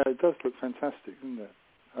 Yeah, it does look fantastic, doesn't it?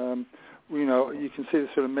 You know, you can see the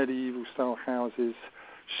sort of medieval style houses,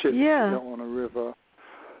 ships on a river.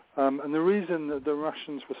 And the reason that the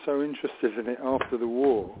Russians were so interested in it after the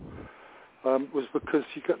war was because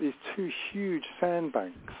you've got these two huge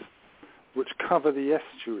sandbanks which cover the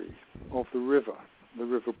estuary of the river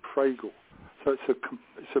Pregel. So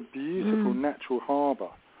it's a beautiful natural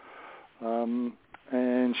harbour,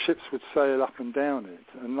 and ships would sail up and down it.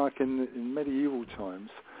 And like in medieval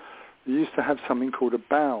times, they used to have something called a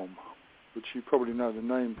baum, which you probably know the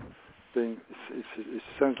name being. It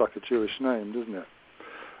sounds like a Jewish name, doesn't it?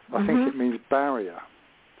 I think it means barrier.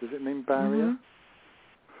 Does it mean barrier?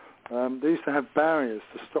 They used to have barriers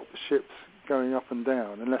to stop the ships going up and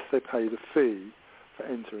down unless they paid a fee for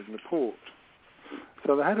entering the port.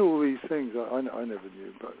 So they had all these things I never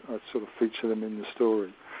knew, but I sort of feature them in the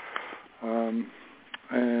story.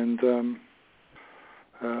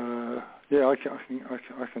 Yeah, I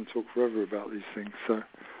can talk forever about these things. So,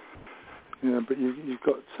 yeah, but you've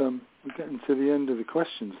got we're getting to the end of the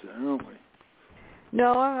questions there, aren't we?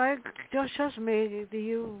 No, don't trust me.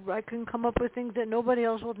 I can come up with things that nobody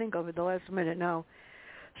else will think of at the last minute now.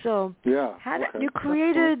 So, you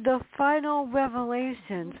created the final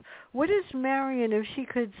revelations. What is Marion, if she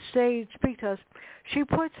could speak to us? She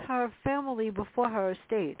puts her family before her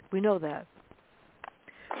estate. We know that.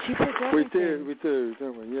 She puts everything. We do,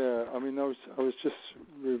 don't we? Yeah. I mean, I was just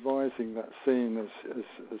revising that scene as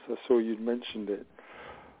I saw you'd mentioned it.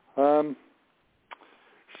 I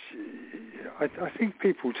think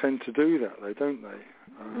people tend to do that, though, don't they?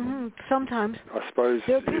 Sometimes. I suppose.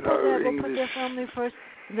 There are people that will put their family first,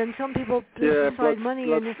 and then some people decide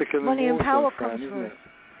money and power comes first.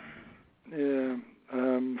 Yeah,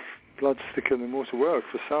 blood's thicker than water. Well,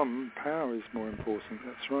 for some, power is more important.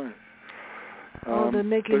 That's right. They're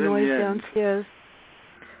making noise downstairs.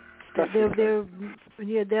 That's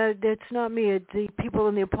not me. The people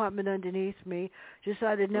in the apartment underneath me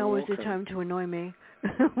decided now is the time to annoy me.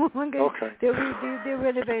 They're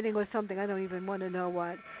renovating or something. I don't even want to know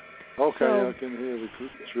what. Okay, so, I can hear the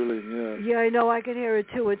drilling, yeah. Yeah, I know. I can hear it,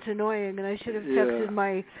 too. It's annoying. And I should have texted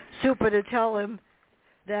my super to tell him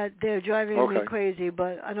that they're driving me crazy,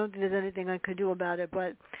 but I don't think there's anything I could do about it.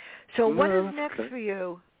 But so what is next for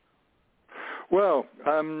you? Well,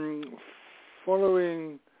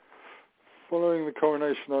 following the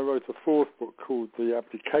coronation, I wrote a fourth book called The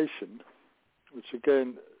Abdication, which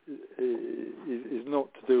again is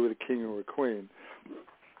not to do with a king or a queen,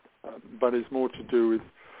 but is more to do with,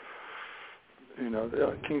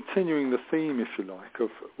 continuing the theme, if you like, of,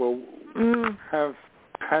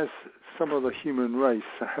 has some of the human race,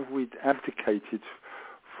 have we abdicated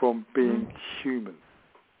from being human?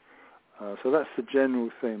 So that's the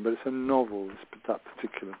general theme, but it's a novel, that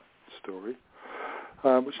particular story,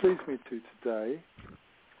 which leads me to today.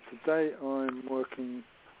 Today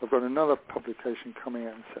I've got another publication coming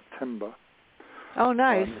out in September. Oh,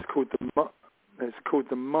 nice. It's called It's called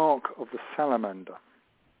The Mark of the Salamander.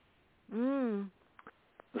 Mm.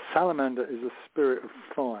 The salamander is a spirit of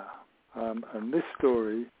fire, and this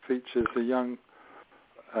story features a young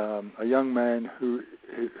man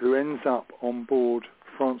who ends up on board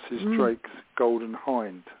Francis Drake's Golden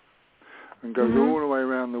Hind and goes all the way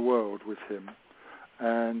around the world with him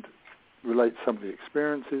and relates some of the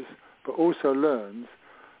experiences, but also learns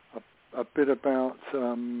a bit about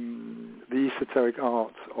the esoteric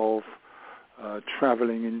art of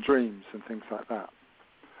travelling in dreams and things like that,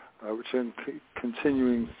 which are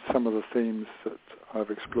continuing some of the themes that I've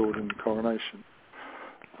explored in Coronation.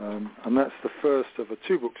 And that's the first of a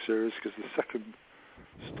 2-book series, because the second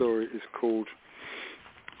story is called,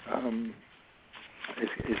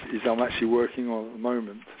 is I'm actually working on at the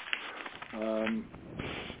moment,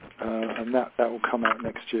 and that will come out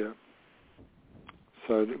next year.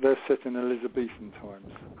 So they're set in Elizabethan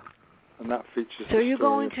times, and that features. So you're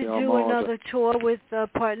going to do another tour with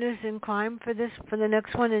Partners in Crime for the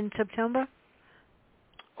next one in September?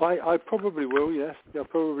 I probably will, yes. I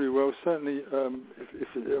probably will. Certainly, if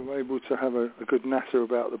I'm able to have a good natter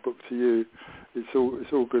about the book to you,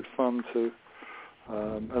 it's all good fun to,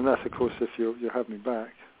 and that's of course if you have me back.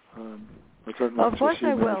 I don't know. Of course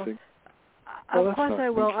I will. Anything. Of course I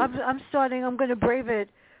will. I'm starting. I'm going to brave it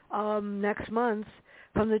next month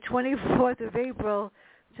from the 24th of April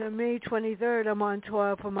to May 23rd. I'm on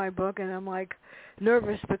tour for my book, and I'm like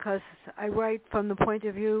nervous because I write from the point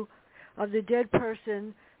of view of the dead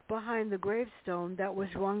person behind the gravestone that was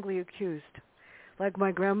wrongly accused, like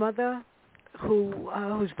my grandmother,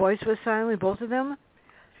 whose voice was silent, both of them,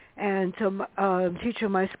 and a teacher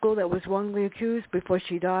in my school that was wrongly accused before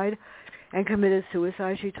she died and committed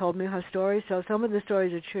suicide. She told me her story, so some of the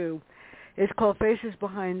stories are true. It's called Faces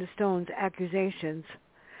Behind the Stones, Accusations.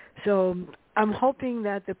 So I'm hoping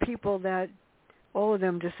that the people that all of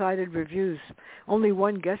them decided reviews, only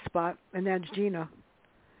one guest spot, and that's Gina.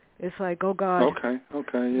 It's like, oh God. Okay,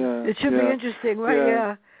 yeah. It should be interesting, right?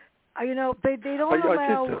 Yeah. You know, they don't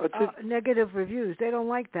allow I did. Negative reviews. They don't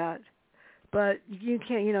like that. But you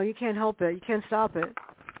can't help it. You can't stop it.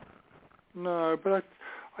 No, but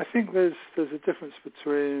I think there's a difference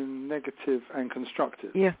between negative and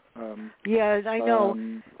constructive. Yeah. Yeah, I know.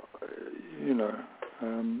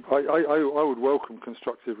 I would welcome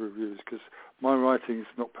constructive reviews because my writing is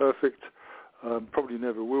not perfect, probably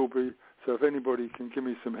never will be. So if anybody can give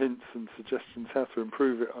me some hints and suggestions how to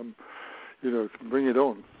improve it, bring it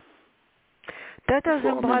on. That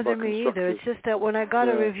doesn't bother me either. It's just that when I got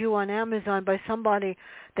a review on Amazon by somebody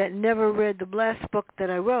that never read the last book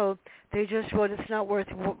that I wrote, they just wrote, it's not worth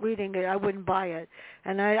reading it, I wouldn't buy it.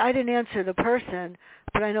 And I didn't answer the person,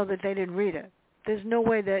 but I know that they didn't read it. There's no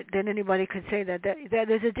way that anybody could say that. That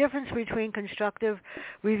there's a difference between constructive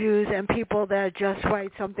reviews and people that just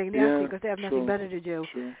write something nasty because they have nothing better to do.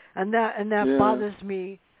 Sure. And that bothers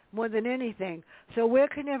me more than anything. So where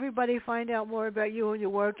can everybody find out more about you and your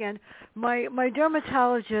work? And my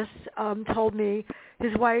dermatologist told me,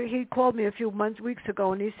 his wife, he called me a few weeks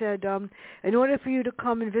ago, and he said, in order for you to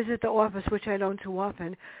come and visit the office, which I don't too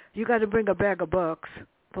often, you got to bring a bag of books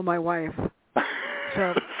for my wife.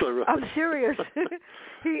 So right. I'm serious.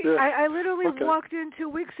 I literally walked in 2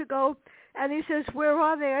 weeks ago, and he says, where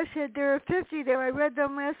are they? I said, there are 50 there. I read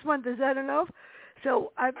them last month. Is that enough?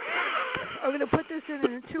 So I'm going to put this in,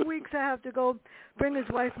 and in 2 weeks I have to go bring his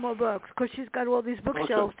wife more books because she's got all these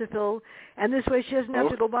bookshelves to fill, and this way she doesn't have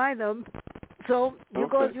to go buy them. So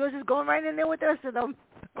yours is going right in there with the rest of them.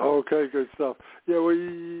 Okay, good stuff. Yeah,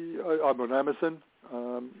 I'm on Amazon.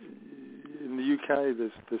 In the UK,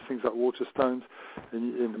 there's things like Waterstones.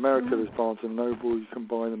 In America, there's Barnes & Noble. You can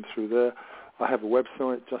buy them through there. I have a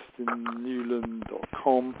website,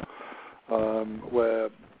 JustinNewland.com, where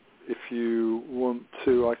if you want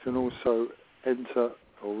to, I can also enter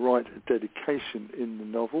or write a dedication in the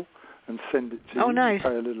novel and send it to you. Nice. You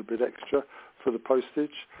pay a little bit extra for the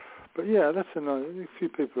postage. But yeah, that's a few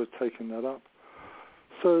people have taken that up.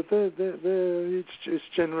 So it's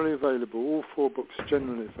generally available. All 4 books are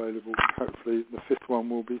generally available. Hopefully the 5th one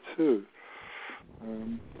will be too.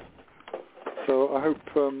 So I hope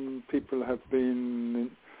people have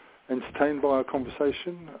been entertained by our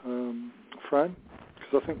conversation, Fran,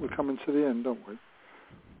 because I think we're coming to the end, aren't we?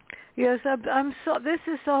 Yes, this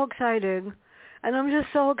is so exciting. And I'm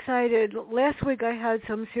just so excited. Last week I had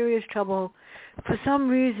some serious trouble. For some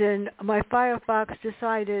reason, my Firefox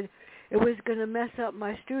decided it was going to mess up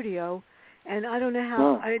my studio, and I don't know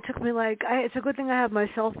how. It took me it's a good thing I have my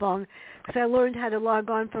cell phone, because I learned how to log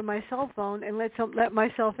on from my cell phone and let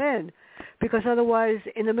myself in, because otherwise,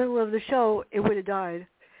 in the middle of the show, it would have died.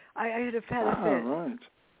 I would have had a fit. Right.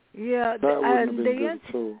 Yeah, That wouldn't have and been the good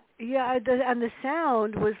at all. yeah, and the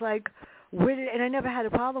sound was like weird, and I never had a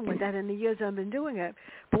problem with that in the years I've been doing it.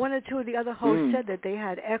 But one or two of the other hosts said that they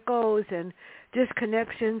had echoes and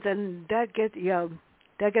disconnections, and that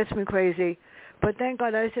gets me crazy. But thank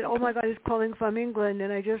God, I said, oh my God, he's calling from England,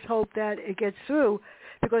 and I just hope that it gets through,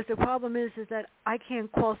 because the problem is that I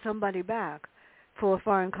can't call somebody back for a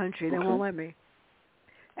foreign country. They won't let me.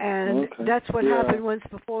 And that's what happened once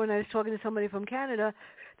before when I was talking to somebody from Canada.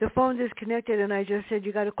 The phone disconnected, and I just said,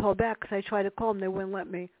 you got to call back, because I tried to call them. They wouldn't let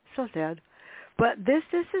me. So sad. But this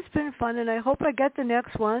has been fun, and I hope I get the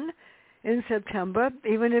next one in September.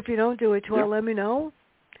 Even if you don't do it, let me know.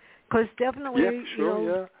 Because definitely,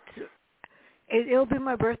 it'll be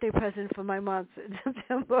my birthday present for my month in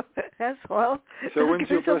September. That's all. So when's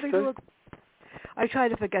your birthday? I try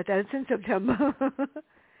to forget that. It's in September.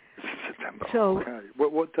 September. So, okay.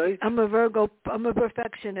 What date? I'm a Virgo. I'm a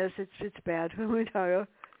perfectionist. It's bad. Let me tell you.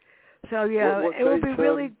 So yeah, what it will be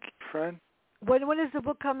really. Fran? When is the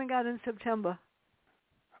book coming out in September?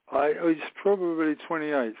 It's probably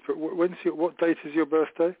 28th. But what date is your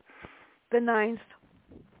birthday? The 9th.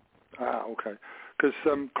 Ah, okay. Because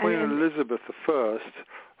Queen Elizabeth I,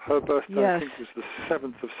 her birthday I think was the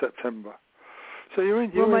 7th of September. So you're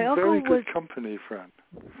in very good company, Fran.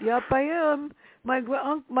 Yep, I am. My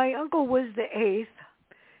uncle was the 8th,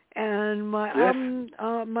 and I'm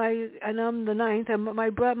the 9th, and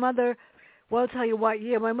my mother. Well, I'll tell you what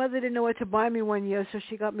year. My mother didn't know what to buy me one year, so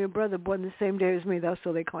she got me a brother born the same day as me. That's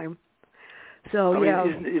so they claim. So I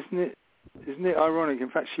mean, isn't it ironic? In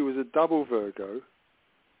fact, she was a double Virgo,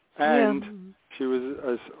 and she was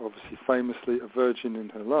as obviously famously a virgin in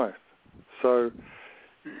her life. So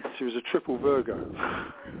she was a triple Virgo.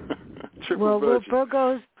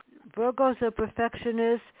 Virgin. Virgos are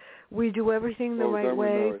perfectionists. We do everything the right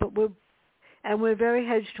way, but we're very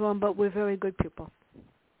headstrong, but we're very good people.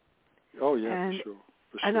 Oh yeah, for sure.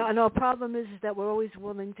 And our problem is that we're always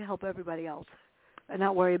willing to help everybody else, and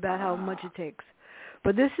not worry about how much it takes.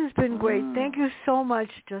 But this has been great. Thank you so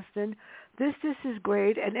much, Justin. This is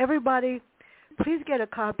great, and everybody, please get a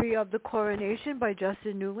copy of The Coronation by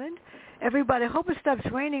Justin Newland. Everybody, I hope it stops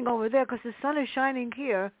raining over there because the sun is shining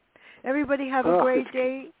here. Everybody have a great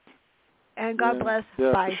day, and God bless.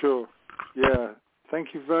 Yeah, Bye. for sure. Yeah.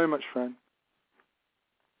 Thank you very much, Fran.